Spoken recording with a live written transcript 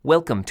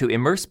Welcome to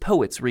Immerse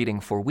Poets reading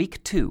for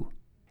Week 2,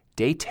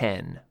 Day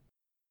 10.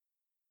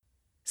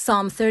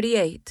 Psalm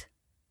 38.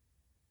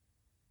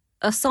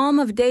 A psalm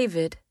of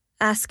David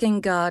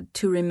asking God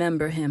to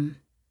remember him.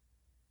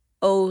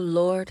 O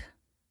Lord,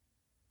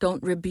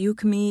 don't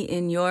rebuke me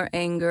in your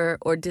anger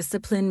or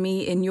discipline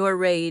me in your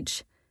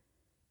rage.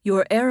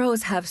 Your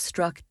arrows have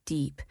struck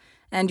deep,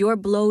 and your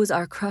blows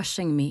are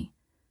crushing me.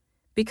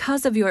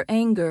 Because of your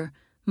anger,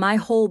 my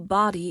whole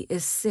body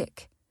is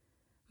sick.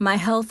 My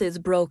health is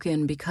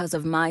broken because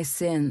of my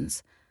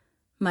sins.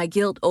 My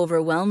guilt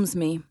overwhelms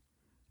me.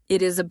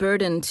 It is a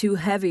burden too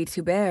heavy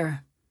to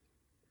bear.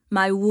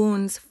 My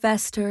wounds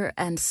fester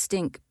and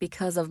stink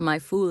because of my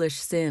foolish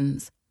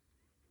sins.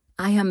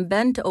 I am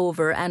bent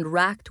over and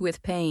racked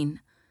with pain.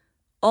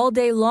 All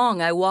day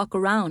long I walk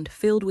around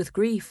filled with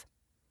grief.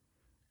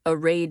 A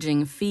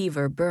raging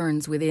fever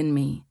burns within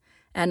me,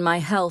 and my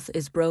health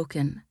is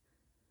broken.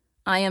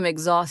 I am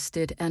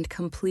exhausted and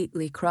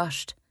completely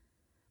crushed.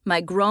 My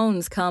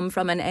groans come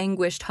from an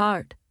anguished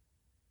heart.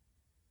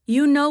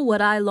 You know what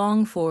I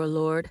long for,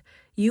 Lord.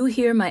 You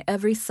hear my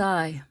every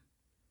sigh.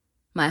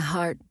 My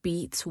heart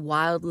beats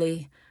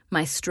wildly,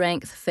 my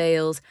strength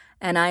fails,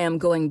 and I am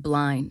going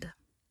blind.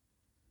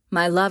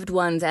 My loved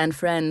ones and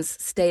friends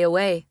stay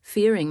away,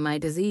 fearing my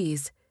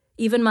disease.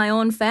 Even my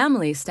own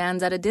family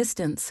stands at a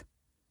distance.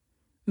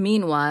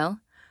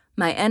 Meanwhile,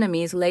 my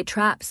enemies lay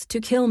traps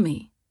to kill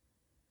me.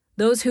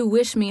 Those who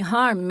wish me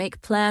harm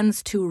make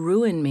plans to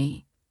ruin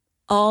me.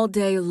 All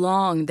day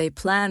long they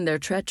plan their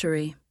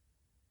treachery.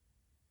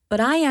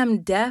 But I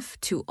am deaf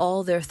to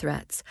all their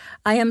threats.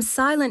 I am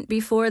silent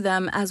before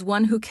them as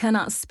one who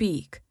cannot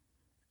speak.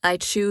 I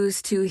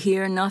choose to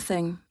hear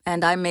nothing,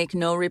 and I make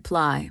no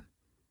reply.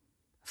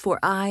 For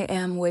I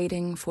am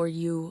waiting for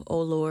you, O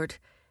Lord.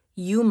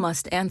 You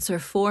must answer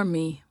for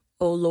me,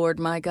 O Lord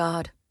my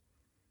God.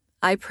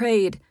 I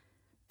prayed,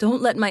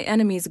 don't let my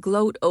enemies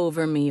gloat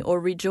over me or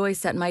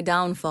rejoice at my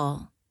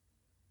downfall.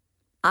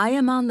 I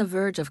am on the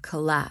verge of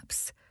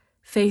collapse,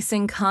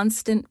 facing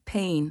constant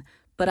pain,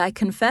 but I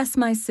confess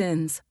my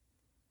sins.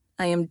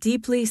 I am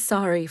deeply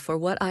sorry for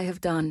what I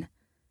have done.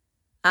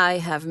 I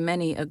have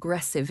many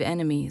aggressive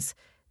enemies.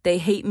 They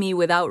hate me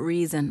without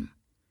reason.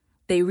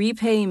 They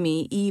repay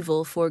me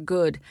evil for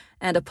good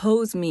and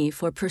oppose me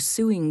for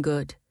pursuing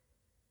good.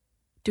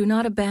 Do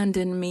not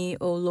abandon me,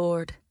 O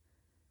Lord.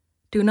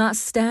 Do not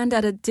stand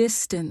at a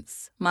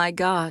distance, my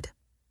God.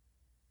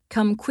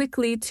 Come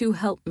quickly to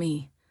help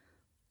me,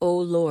 O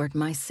Lord,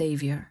 my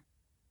Savior.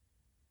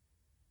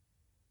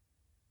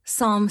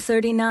 Psalm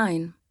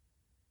 39.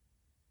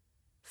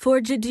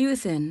 For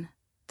Jeduthun,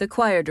 the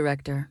choir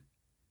director.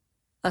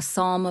 A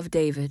psalm of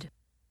David.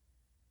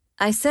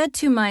 I said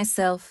to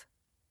myself,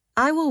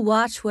 I will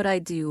watch what I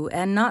do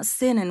and not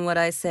sin in what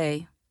I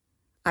say.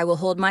 I will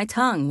hold my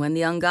tongue when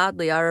the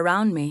ungodly are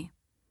around me.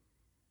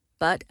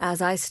 But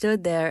as I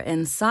stood there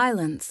in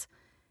silence,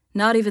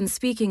 not even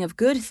speaking of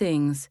good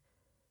things,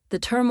 the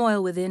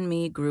turmoil within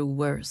me grew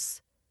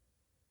worse.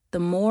 The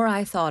more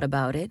I thought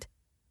about it,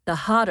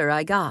 the hotter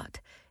I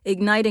got,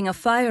 igniting a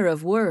fire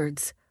of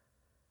words.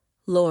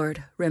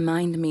 Lord,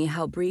 remind me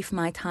how brief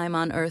my time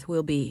on earth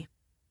will be.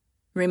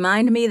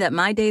 Remind me that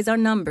my days are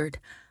numbered,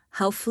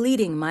 how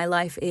fleeting my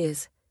life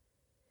is.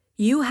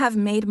 You have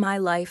made my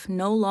life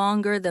no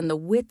longer than the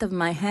width of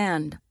my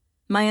hand.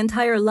 My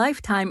entire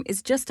lifetime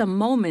is just a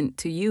moment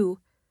to you.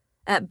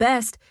 At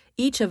best,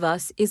 each of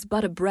us is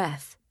but a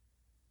breath.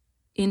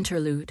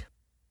 Interlude.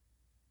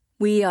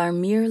 We are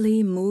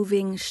merely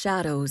moving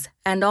shadows,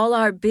 and all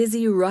our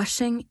busy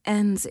rushing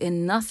ends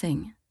in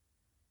nothing.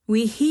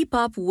 We heap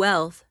up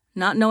wealth,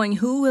 not knowing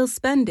who will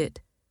spend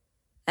it.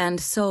 And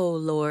so,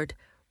 Lord,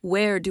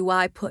 where do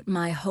I put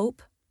my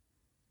hope?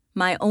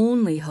 My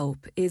only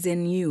hope is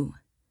in you.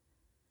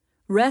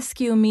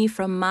 Rescue me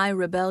from my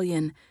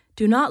rebellion.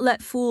 Do not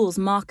let fools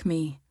mock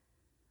me.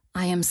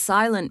 I am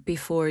silent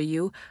before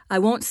you. I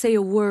won't say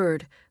a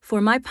word,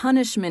 for my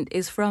punishment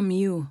is from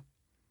you.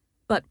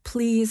 But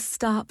please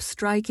stop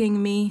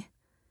striking me.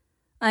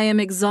 I am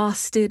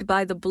exhausted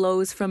by the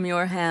blows from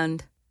your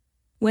hand.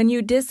 When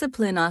you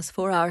discipline us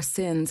for our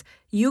sins,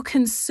 you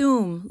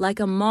consume like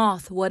a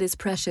moth what is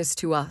precious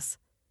to us.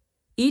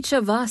 Each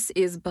of us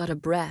is but a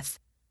breath.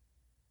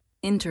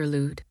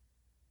 Interlude.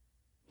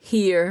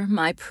 Hear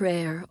my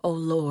prayer, O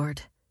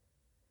Lord.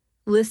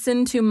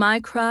 Listen to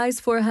my cries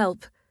for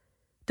help.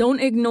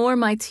 Don't ignore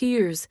my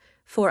tears,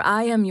 for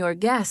I am your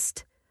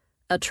guest,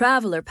 a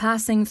traveler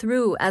passing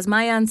through as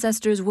my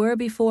ancestors were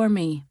before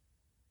me.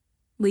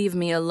 Leave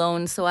me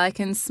alone so I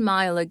can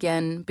smile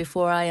again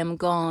before I am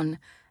gone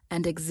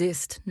and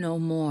exist no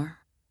more.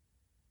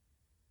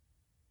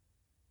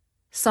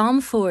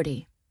 Psalm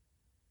 40.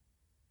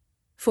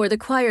 For the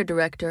choir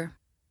director,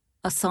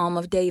 a psalm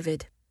of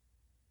David.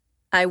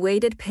 I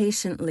waited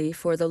patiently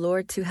for the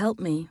Lord to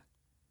help me,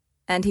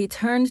 and he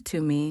turned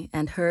to me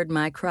and heard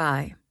my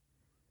cry.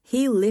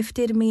 He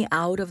lifted me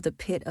out of the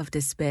pit of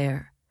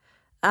despair,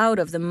 out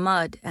of the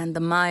mud and the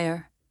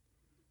mire.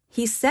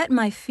 He set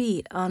my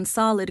feet on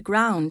solid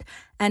ground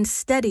and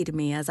steadied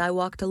me as I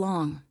walked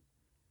along.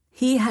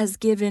 He has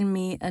given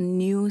me a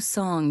new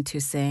song to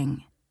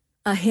sing,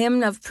 a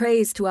hymn of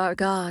praise to our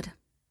God.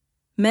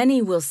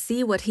 Many will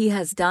see what he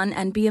has done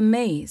and be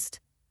amazed.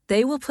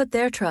 They will put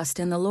their trust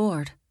in the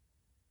Lord.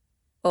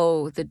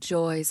 Oh, the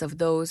joys of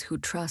those who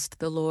trust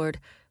the Lord,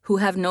 who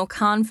have no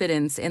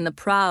confidence in the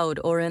proud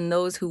or in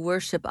those who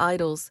worship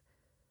idols.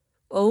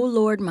 O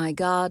Lord my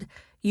God,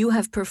 you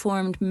have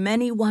performed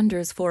many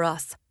wonders for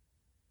us.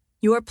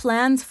 Your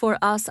plans for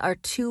us are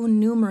too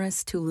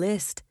numerous to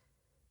list.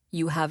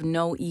 You have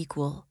no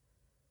equal.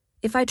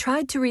 If I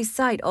tried to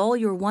recite all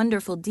your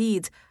wonderful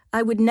deeds,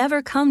 I would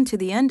never come to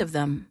the end of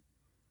them.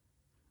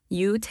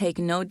 You take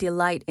no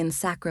delight in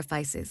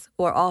sacrifices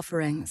or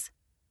offerings.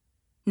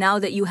 Now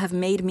that you have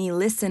made me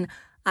listen,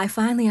 I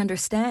finally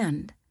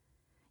understand.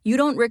 You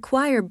don't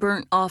require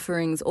burnt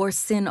offerings or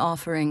sin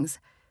offerings.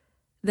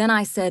 Then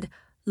I said,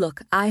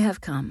 Look, I have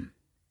come.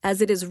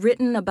 As it is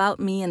written about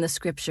me in the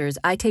Scriptures,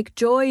 I take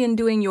joy in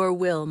doing your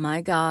will,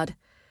 my God,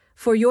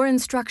 for your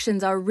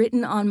instructions are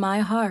written on my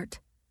heart.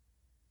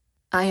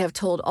 I have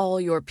told all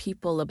your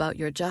people about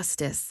your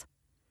justice.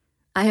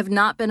 I have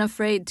not been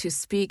afraid to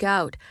speak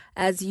out,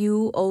 as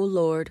you, O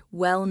Lord,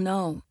 well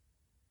know.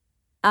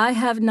 I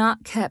have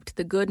not kept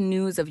the good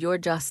news of your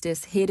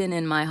justice hidden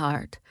in my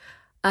heart.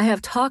 I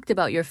have talked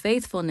about your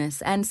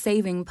faithfulness and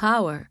saving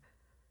power.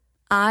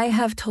 I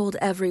have told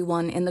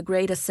everyone in the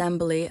great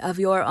assembly of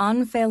your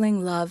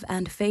unfailing love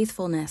and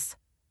faithfulness.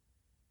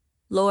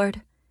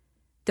 Lord,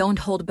 don't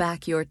hold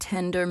back your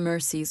tender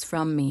mercies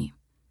from me.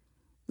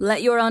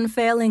 Let your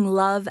unfailing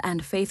love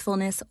and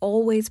faithfulness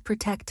always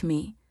protect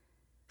me.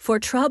 For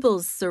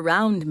troubles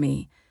surround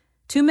me,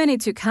 too many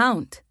to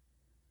count.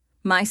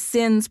 My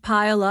sins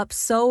pile up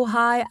so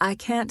high I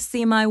can't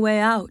see my way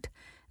out.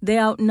 They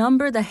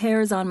outnumber the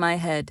hairs on my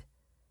head.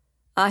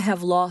 I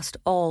have lost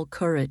all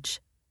courage.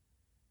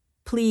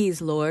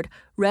 Please, Lord,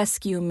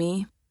 rescue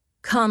me.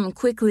 Come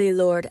quickly,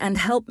 Lord, and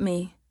help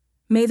me.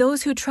 May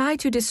those who try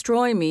to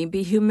destroy me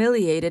be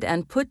humiliated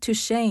and put to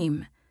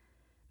shame.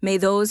 May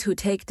those who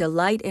take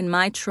delight in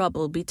my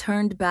trouble be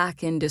turned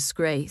back in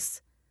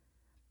disgrace.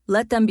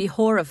 Let them be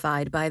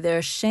horrified by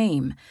their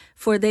shame,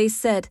 for they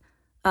said,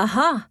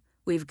 Aha,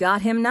 we've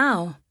got him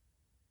now.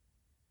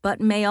 But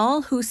may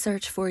all who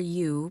search for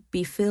you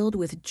be filled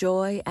with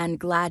joy and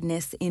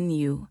gladness in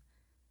you.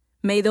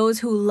 May those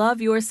who love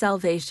your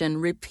salvation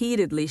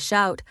repeatedly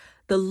shout,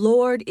 The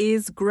Lord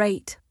is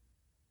great.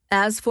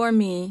 As for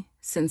me,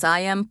 since I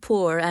am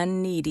poor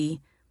and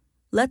needy,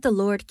 let the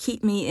Lord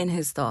keep me in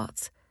his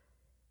thoughts.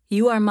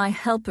 You are my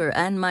helper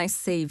and my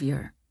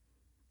Savior.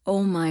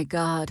 O my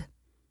God,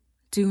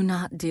 do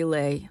not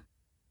delay.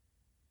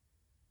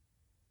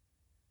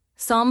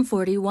 Psalm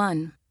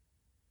 41.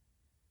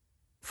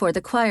 For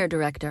the choir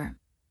director,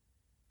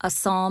 a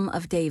psalm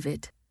of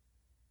David.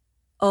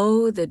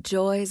 Oh, the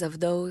joys of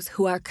those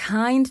who are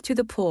kind to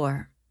the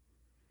poor.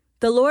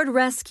 The Lord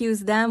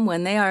rescues them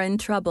when they are in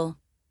trouble.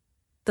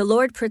 The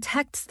Lord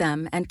protects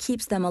them and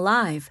keeps them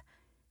alive.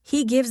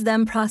 He gives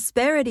them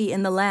prosperity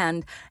in the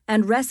land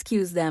and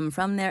rescues them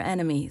from their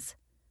enemies.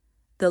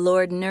 The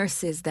Lord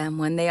nurses them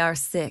when they are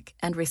sick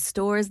and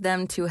restores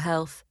them to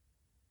health.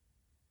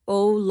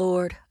 O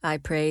Lord, I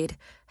prayed,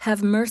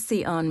 have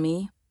mercy on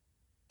me.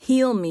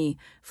 Heal me,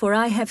 for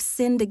I have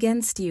sinned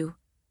against you.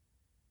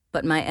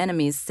 But my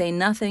enemies say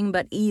nothing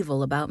but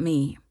evil about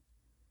me.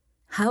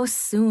 How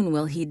soon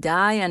will he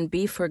die and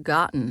be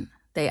forgotten?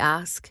 They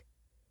ask.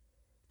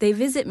 They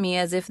visit me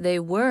as if they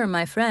were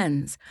my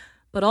friends,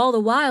 but all the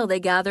while they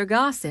gather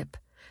gossip,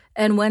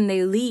 and when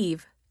they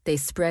leave, they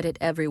spread it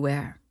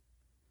everywhere.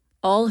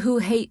 All who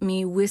hate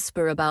me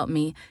whisper about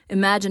me,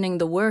 imagining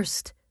the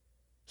worst.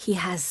 He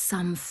has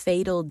some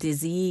fatal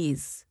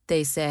disease,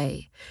 they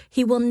say.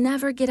 He will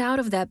never get out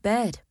of that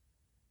bed.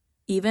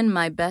 Even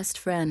my best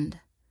friend,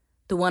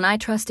 the one I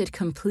trusted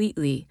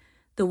completely,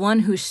 the one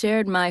who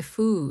shared my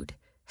food,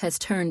 has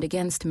turned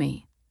against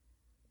me.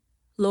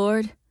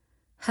 Lord,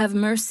 have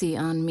mercy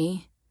on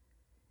me.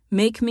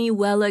 Make me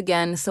well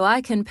again so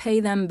I can pay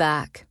them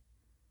back.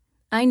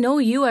 I know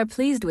you are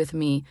pleased with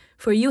me,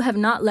 for you have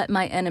not let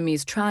my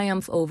enemies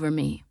triumph over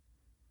me.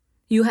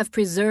 You have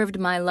preserved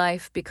my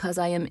life because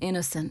I am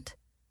innocent.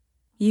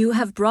 You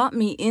have brought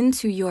me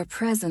into your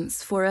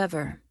presence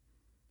forever.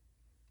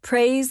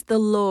 Praise the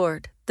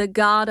Lord, the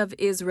God of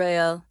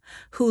Israel,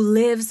 who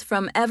lives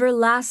from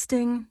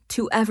everlasting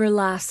to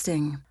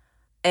everlasting.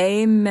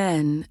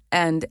 Amen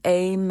and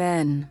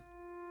amen.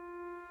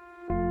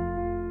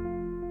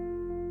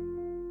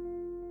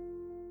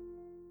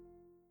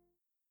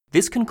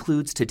 This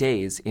concludes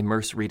today's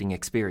Immerse Reading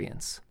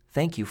Experience.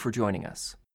 Thank you for joining us.